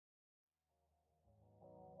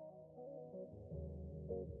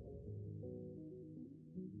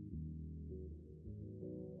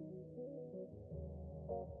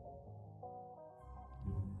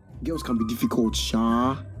girls can be difficult,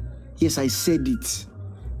 Sha. Yes, I said it.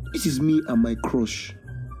 This is me and my crush.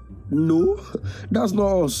 No, that's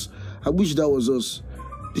not us. I wish that was us.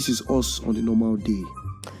 This is us on a normal day.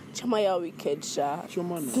 Chioma, you're wicked, Sha.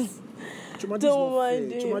 Chioma, no.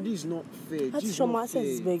 Chioma, this is not fair. That's Chioma says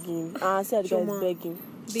he's begging. I said the guy is begging.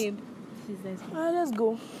 Babe, she's nice. Alright, let's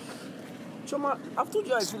go. Chioma, I've told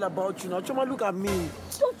you how I feel about you now. Chioma, look at me.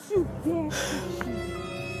 Don't you dare.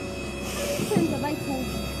 Friends, have I told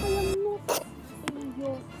you? I am not in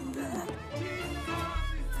your...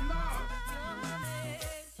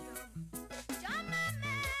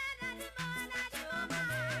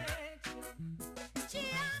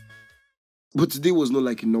 But today was not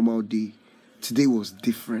like a normal day. Today was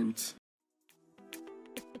different.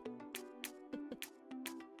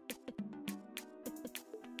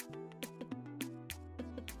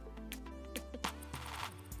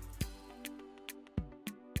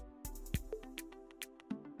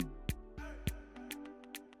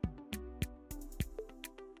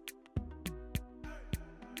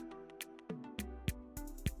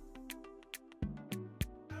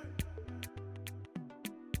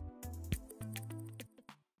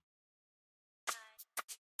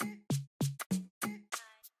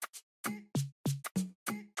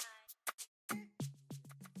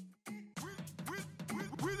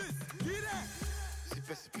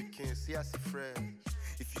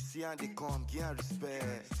 If you see and they come, give and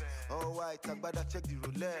respect. All white, I better check the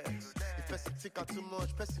Rolex. If person think I'm too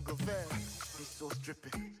much, person go vex. See so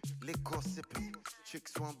stripping, liquor sipping.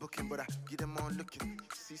 Chicks want booking, but I get them on looking.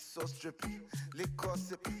 See so stripping, liquor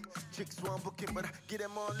sipping. Chicks want booking, but I get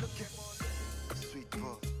them on looking. Sweet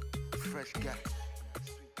boy, fresh guy.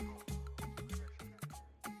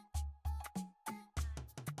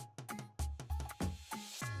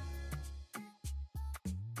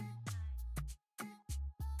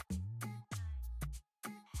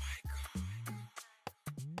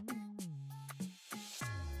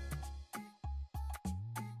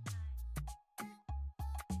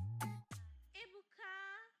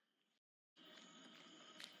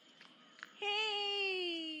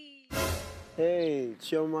 Hey,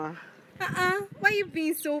 Chioma. Why you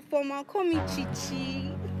being so formal? Call me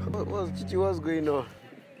Chichi. Chichi, what's going on?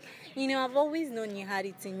 You know, I've always known you had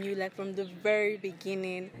it in you, like from the very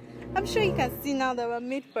beginning. I'm sure you can see now that we're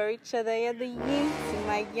made for each other. You're the yin to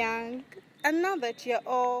my yang. And now that you're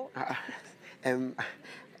all... I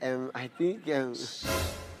think... You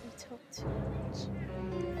talk too much.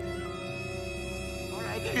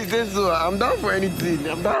 Alright, you say so. I'm down for anything.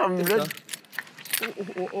 I'm down. I'm ready.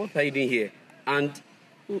 What are you doing here? And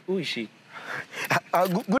who is she?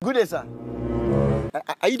 Good day, sir.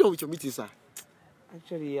 Are you done with your meeting, sir?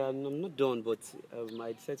 Actually, I'm not done, but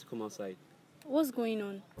I decided to come outside. What's going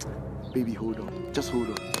on? Baby, hold on. Just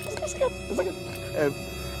hold on.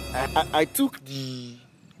 I took the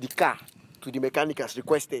car to the mechanic as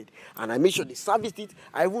requested, and I made sure they serviced it.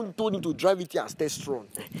 I even told him to drive it here as test run.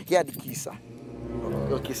 Here are the keys, sir.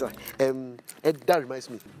 Okay, sir. That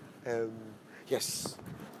reminds me. Yes.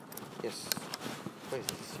 Where is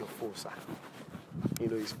this? Your phone, sir. You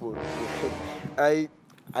know his phone. I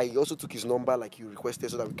also took his number like you requested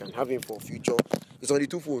so that we can have him for future. It's on the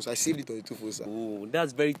 2 phones. I saved it on the 2 phones, sir. Oh,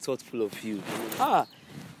 that's very thoughtful of you.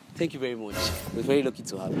 Thank you very much. We're very lucky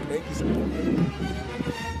to have you. Thank you, sir.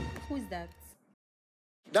 Who's that?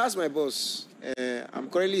 That's my boss. I'm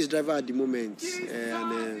currently his driver at the moment.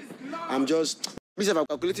 And I'm just... I've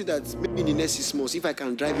calculated that maybe in the next 6 months, if I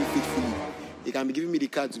can drive it faithfully, he can be giving me the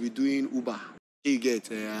car to be doing Uber. You get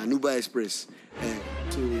an Uber Express.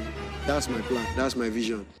 So that's my plan. That's my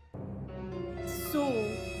vision. So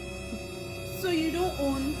you don't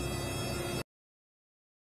own?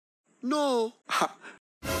 No.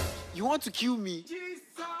 You want to kill me?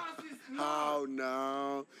 How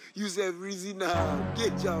now? Use every reason now.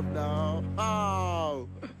 Get job now. How?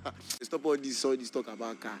 Stop all this talk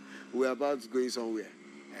about car. We're about to go somewhere.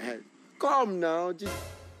 Come now,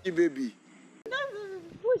 Chichi baby.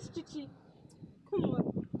 Who is Chichi? Come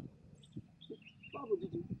on.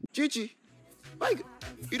 Chichi, why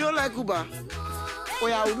you don't like Uber? Oh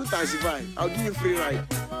yeah, I will do taxify. I'll give you free ride.